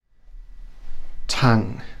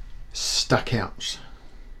tongue stuck out.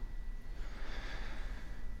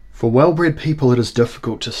 For well-bred people, it is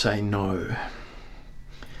difficult to say no.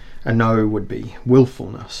 A no would be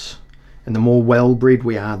willfulness, and the more well-bred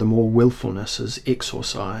we are, the more willfulness is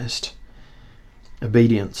exorcised.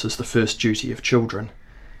 Obedience is the first duty of children,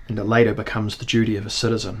 and it later becomes the duty of a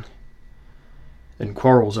citizen. In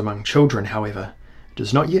quarrels among children, however, it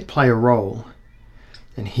does not yet play a role,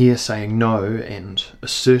 and here saying no and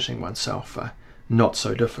asserting oneself are not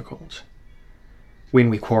so difficult. When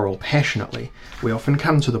we quarrel passionately, we often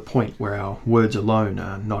come to the point where our words alone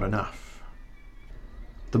are not enough.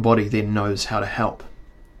 The body then knows how to help.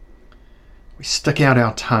 We stick out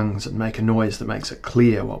our tongues and make a noise that makes it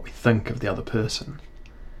clear what we think of the other person.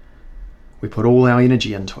 We put all our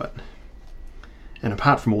energy into it. And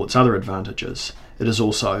apart from all its other advantages, it is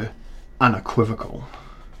also unequivocal.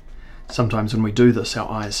 Sometimes when we do this,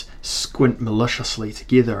 our eyes squint maliciously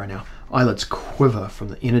together and our eyelids quiver from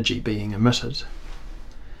the energy being emitted.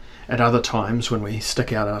 At other times, when we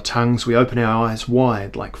stick out our tongues, we open our eyes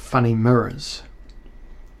wide like funny mirrors.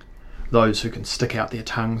 Those who can stick out their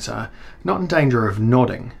tongues are not in danger of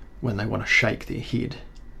nodding when they want to shake their head.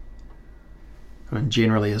 And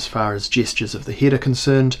generally, as far as gestures of the head are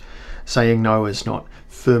concerned, saying no is not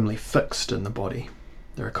firmly fixed in the body.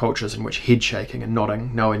 There are cultures in which head shaking and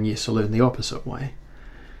nodding no and yes are learned the opposite way.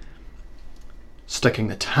 Sticking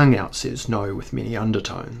the tongue out says no with many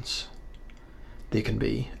undertones. There can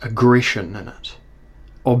be aggression in it,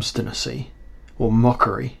 obstinacy, or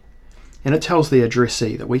mockery, and it tells the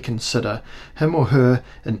addressee that we consider him or her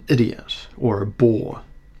an idiot or a bore.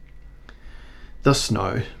 This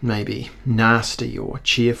no may be nasty or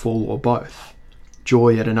cheerful or both,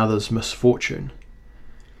 joy at another's misfortune.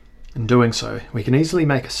 In doing so, we can easily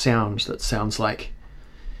make a sound that sounds like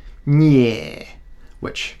 "nyeh,"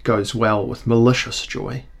 which goes well with malicious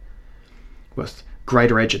joy. With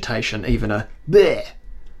greater agitation, even a "bleh"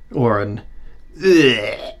 or an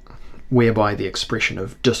 "ugh," whereby the expression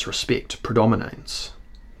of disrespect predominates.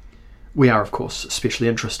 We are, of course, especially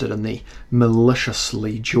interested in the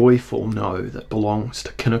maliciously joyful no that belongs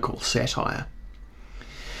to cynical satire.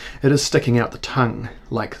 It is sticking out the tongue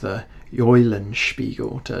like the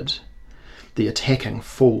Eulenspiegel did, the attacking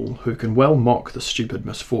fool who can well mock the stupid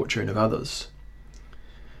misfortune of others.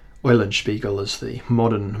 Eulenspiegel is the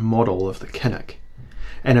modern model of the cynic,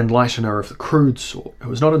 an enlightener of the crude sort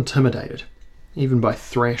who is not intimidated, even by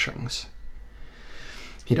thrashings.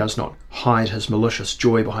 He does not hide his malicious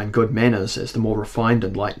joy behind good manners as the more refined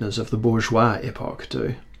enlighteners of the bourgeois epoch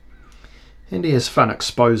do. And he has fun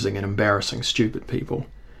exposing and embarrassing stupid people,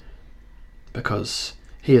 because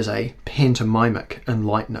he is a pantomimic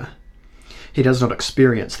enlightener. He does not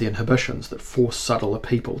experience the inhibitions that force subtler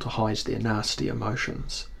people to hide their nasty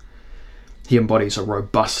emotions. He embodies a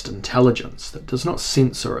robust intelligence that does not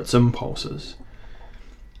censor its impulses.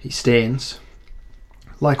 He stands,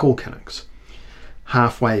 like all cynics,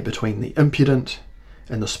 halfway between the impudent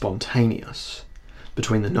and the spontaneous,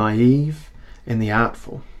 between the naive and the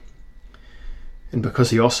artful. And because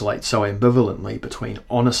he oscillates so ambivalently between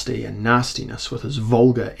honesty and nastiness with his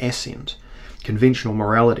vulgar accent, conventional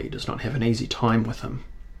morality does not have an easy time with him.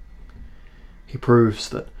 He proves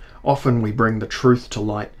that often we bring the truth to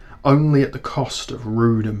light only at the cost of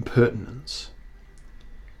rude impertinence.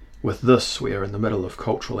 With this, we are in the middle of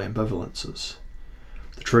cultural ambivalences.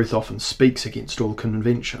 The truth often speaks against all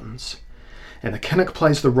conventions, and the cynic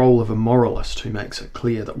plays the role of a moralist who makes it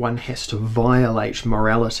clear that one has to violate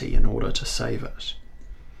morality in order to save it.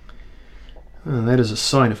 That is a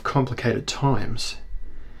sign of complicated times.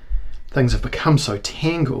 Things have become so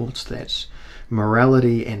tangled that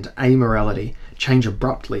morality and amorality change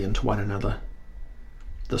abruptly into one another.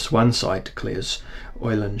 This one side declares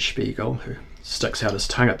Eulenspiegel, who sticks out his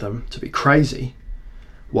tongue at them, to be crazy,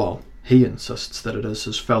 while he insists that it is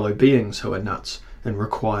his fellow beings who are nuts and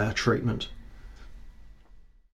require treatment.